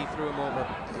almost the way he threw him over.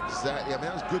 Exactly, I mean,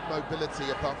 that was good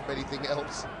mobility apart from anything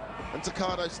else. And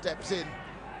Takada steps in.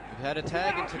 We've had a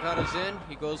tag and Takada's in.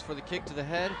 He goes for the kick to the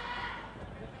head.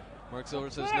 Mark Silver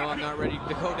says, no, I'm not ready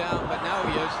to go down, but now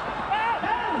he is.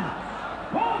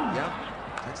 Yeah,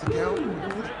 takes the count.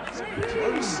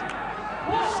 Close.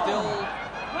 He's still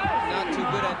not too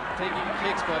good at taking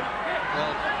kicks, but,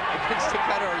 well, against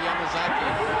Takada or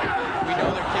Yamazaki, we know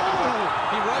they're kicking him.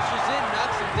 He rushes in,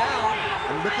 knocks him down.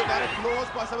 And look at that applause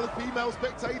by some of the female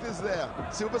spectators there.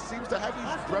 Silver seems to have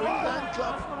his growing fan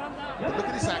club. But look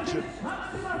at this action. 9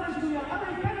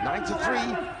 to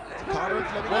 3. Takada and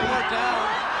Fleming. One more down.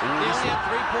 They only have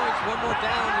 3 points. One more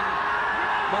down.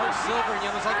 And Mark Silver and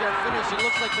Yamazaki are finished. It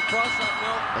looks like the cross-up.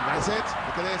 No. And that's it.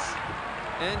 Look at this.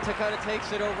 And Takada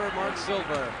takes it over Mark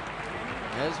Silver.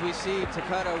 As we see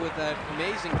Takada with that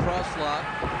amazing cross-lock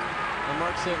on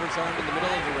Mark Silver's arm in the middle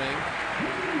of the ring.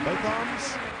 Both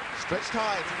arms stretched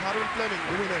high. Takada and Fleming,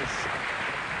 the winners.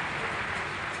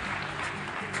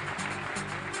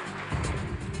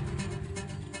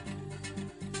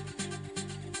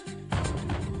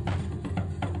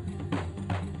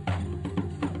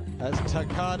 As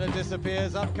Takada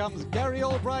disappears, up comes Gary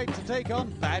Albright to take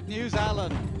on Bad News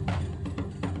Allen.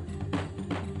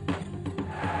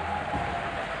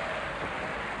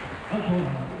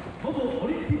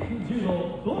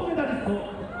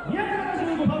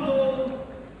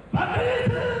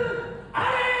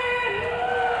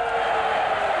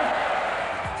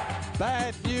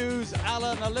 Bad News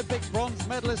Allen, Olympic bronze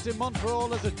medalist in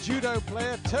Montreal as a judo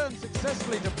player, turned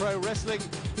successfully to pro wrestling.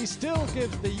 He still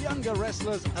gives the younger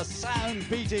wrestlers a sound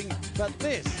beating, but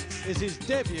this is his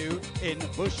debut in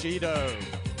Bushido.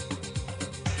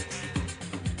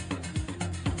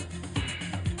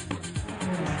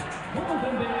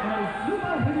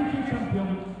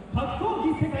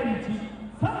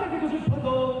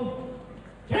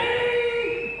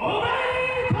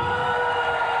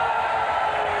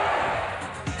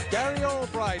 Gary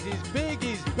Albright, he's big,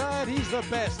 he's bad, he's the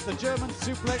best. The German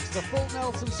suplex, the full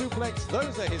Nelson suplex,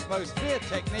 those are his most feared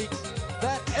techniques.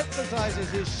 That emphasizes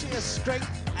his sheer strength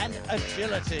and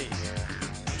agility.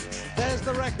 There's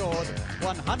the record,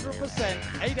 100%,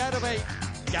 8 out of 8,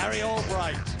 Gary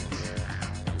Albright.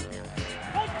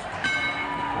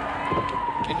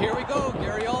 And here we go,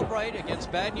 Gary Albright against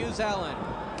Bad News Allen.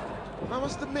 I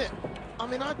must admit, I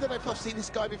mean, I don't know if I've seen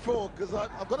this guy before, because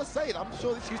I've got to say it, I'm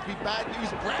sure this used to be Bad News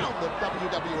Brown, the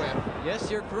WWF. Yes,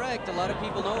 you're correct. A lot of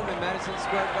people know him in Madison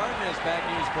Square Garden as Bad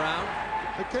News Brown.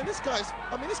 Okay, this guy's,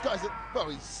 well,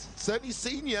 he's certainly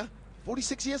senior,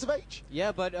 46 years of age.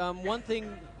 Yeah, but one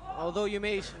thing, although you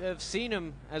may have seen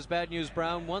him as Bad News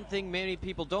Brown, one thing many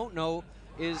people don't know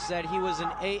is that he was an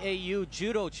AAU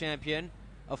judo champion,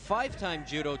 a 5-time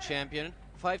judo champion,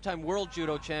 5-time world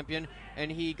judo champion,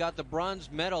 and he got the bronze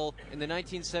medal in the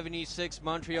 1976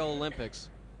 Montreal Olympics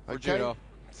for judo.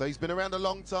 So he's been around a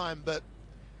long time, but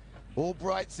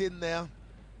Albright's in there.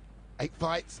 8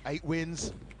 fights, 8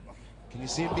 wins. Can you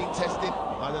see him being tested?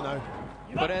 I don't know.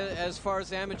 But as far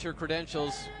as amateur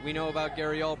credentials, we know about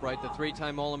Gary Albright, the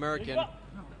 3-time All-American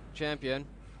champion.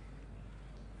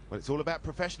 Well, it's all about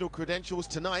professional credentials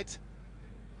tonight.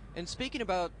 And speaking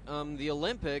about the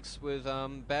Olympics, with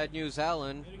Bad News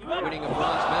Allen winning a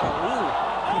bronze medal.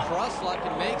 Ooh, cross-lock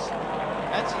and makes.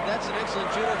 That's an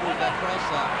excellent judo move, that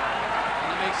cross-lock.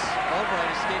 And he makes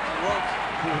Albright escape the ropes.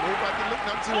 Ooh, Albright didn't look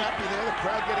none too happy there, the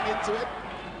crowd getting into it.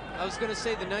 I was going to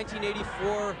say the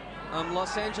 1984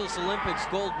 Los Angeles Olympics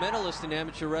gold medalist in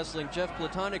amateur wrestling, Jeff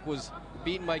Platonic, was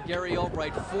beaten by Gary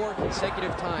Albright 4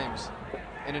 consecutive times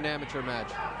in an amateur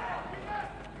match.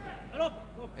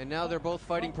 And now they're both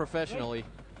fighting professionally.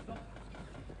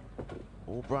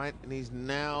 Albright, and he's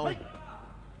now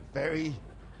very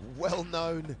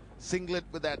well-known singlet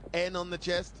with that N on the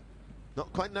chest.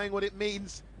 Not quite knowing what it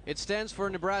means. It stands for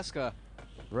Nebraska.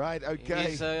 Right,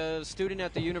 okay. He's a student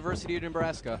at the University of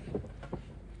Nebraska.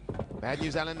 Bad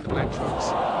News Allen in the black trunks.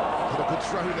 Did a good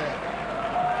throw there.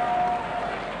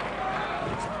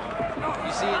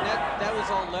 You see, and that was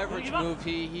all leverage move.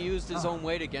 He used his own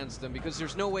weight against him, because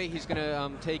there's no way he's going to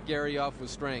take Gary off with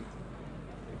strength.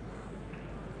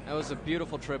 That was a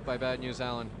beautiful trip by Bad News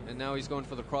Allen, and now he's going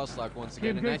for the crosslock once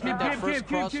again. And I think that first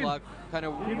crosslock kind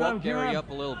of woke Gary up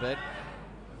a little bit,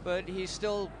 but he's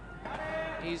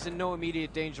in no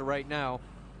immediate danger right now.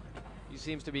 He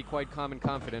seems to be quite calm and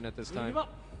confident at this time.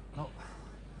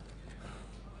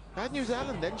 Bad News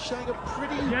Allen then showing a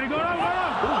pretty...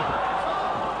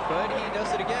 But he does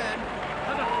it again.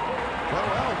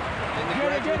 Well. And the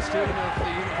graduate student of the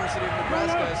University of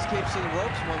Nebraska escapes to the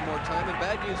ropes one more time, and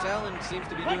Bad News Allen seems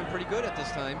to be doing pretty good at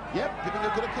this time. Yep, giving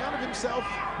a good account of himself.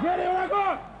 A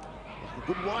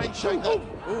good wine shake.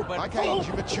 Ooh, but like age,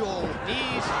 mature.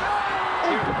 Knees.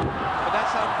 But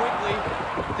that's how quickly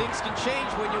things can change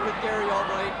when you're with Gary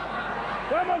Albright.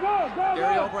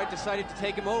 Gary Albright decided to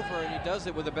take him over, and he does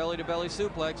it with a belly-to-belly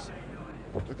suplex.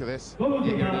 Look at this. Yeah,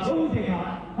 here it is. Look at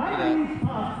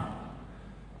that.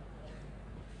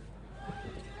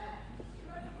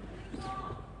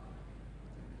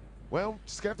 Well,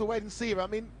 just gonna have to wait and see. I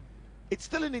mean, it's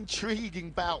still an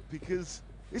intriguing bout because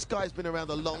this guy's been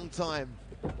around a long time.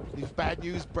 He's Bad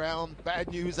News Brown, Bad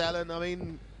News Allen. I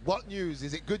mean, what news?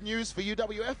 Is it good news for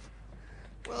UWF?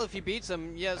 Well, if he beats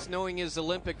him, yes, knowing his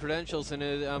Olympic credentials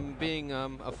and being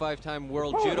a 5-time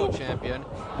world judo champion.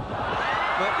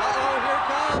 But, uh-oh, here it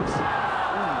comes.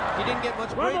 He didn't get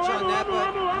much bridge on that,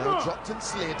 but... No, dropped and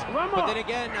slid. But then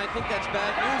again, I think that's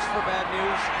bad news for Bad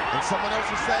News. And someone else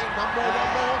is saying, one more.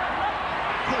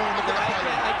 Come on, look at that.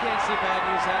 I can't see Bad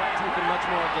News taking much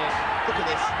more of this. Look at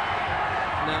this.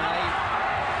 No,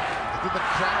 Did the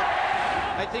crowd...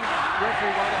 I think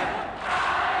referee Whiteout,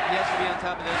 he has to be on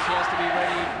top of this. He has to be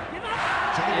ready.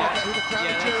 Trying to work out who the crowd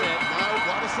Yeah, is that's cheering. it. No,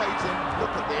 White saves him.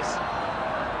 Look at this.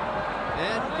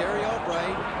 And Gary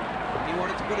Albright, he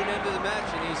wanted to put an end to the match,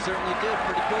 and he certainly did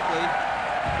pretty quickly.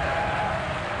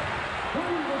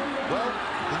 Well,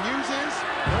 the news is,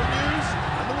 no news,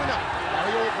 and the winner,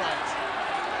 Gary Albright.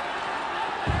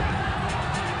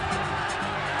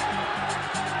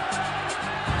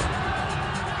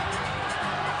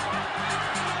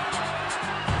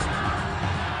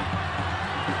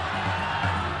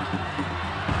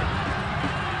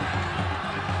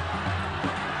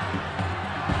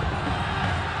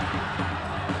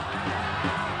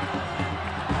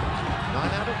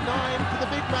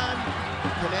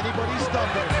 Can anybody stop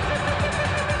him?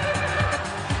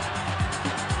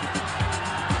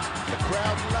 The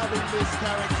crowd loving this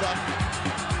character.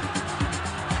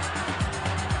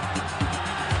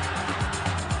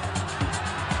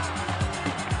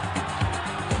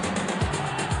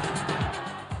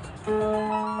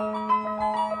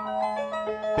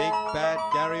 Big Bad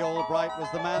Gary Albright was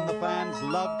the man the fans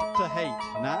loved to hate.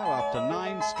 Now, after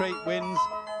 9 straight wins,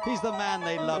 he's the man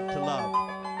they love to love.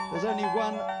 There's only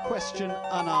one question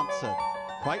unanswered.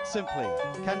 Quite simply,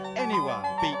 can anyone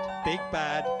beat Big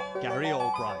Bad Gary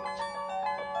Albright?